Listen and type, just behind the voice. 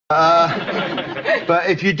But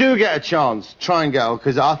if you do get a chance, try and go,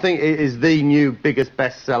 because I think it is the new biggest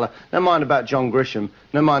bestseller. Never mind about John Grisham,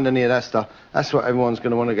 never mind any of that stuff. That's what everyone's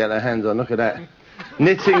going to want to get their hands on. Look at that.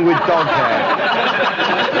 Knitting with dog hair.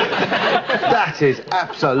 That is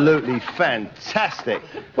absolutely fantastic.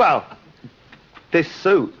 Well, this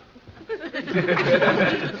suit.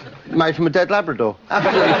 Made from a dead Labrador.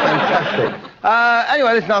 Absolutely fantastic.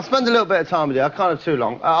 Anyway, listen, I'll spend a little bit of time with you. I can't have too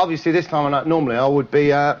long. Obviously, this time of night, normally I would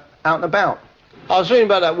be out and about. I was reading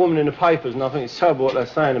about that woman in the papers, and I think it's terrible what they're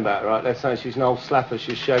saying about her, right? They're saying she's an old slapper,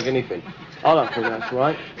 she'll shag anything. I don't think that's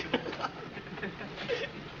right.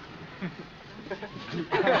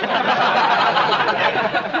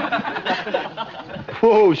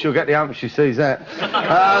 Whoa, she'll get the hump if she sees that.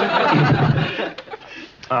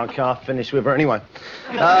 Okay, I'll finish with her anyway.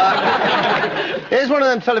 Here's one of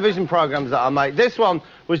them television programmes that I make. This one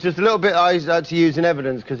was just a little bit I had to use in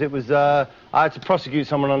evidence because it was, I had to prosecute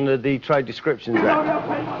someone under the Trade Descriptions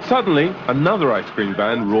Act. Suddenly, another ice cream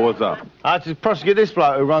van roars up. I had to prosecute this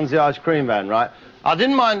bloke who runs the ice cream van, right? I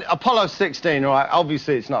didn't mind Apollo 16, right?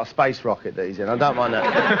 Obviously, it's not a space rocket that he's in. I don't mind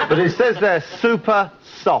that. But it says there, super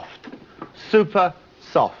soft. Super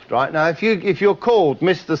soft, right? Now, if you're called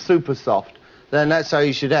Mr. Super Soft, then that's how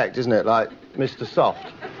you should act, isn't it? Like Mr. Soft.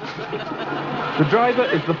 The driver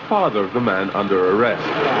is the father of the man under arrest.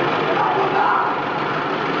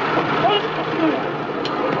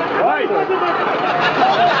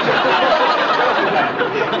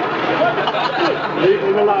 Leave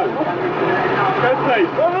him alone.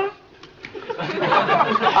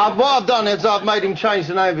 What I've done is I've made him change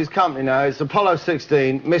the name of his company now. It's Apollo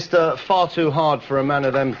 16, Mr. Far Too Hard for a Man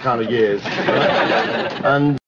of them kind of years. And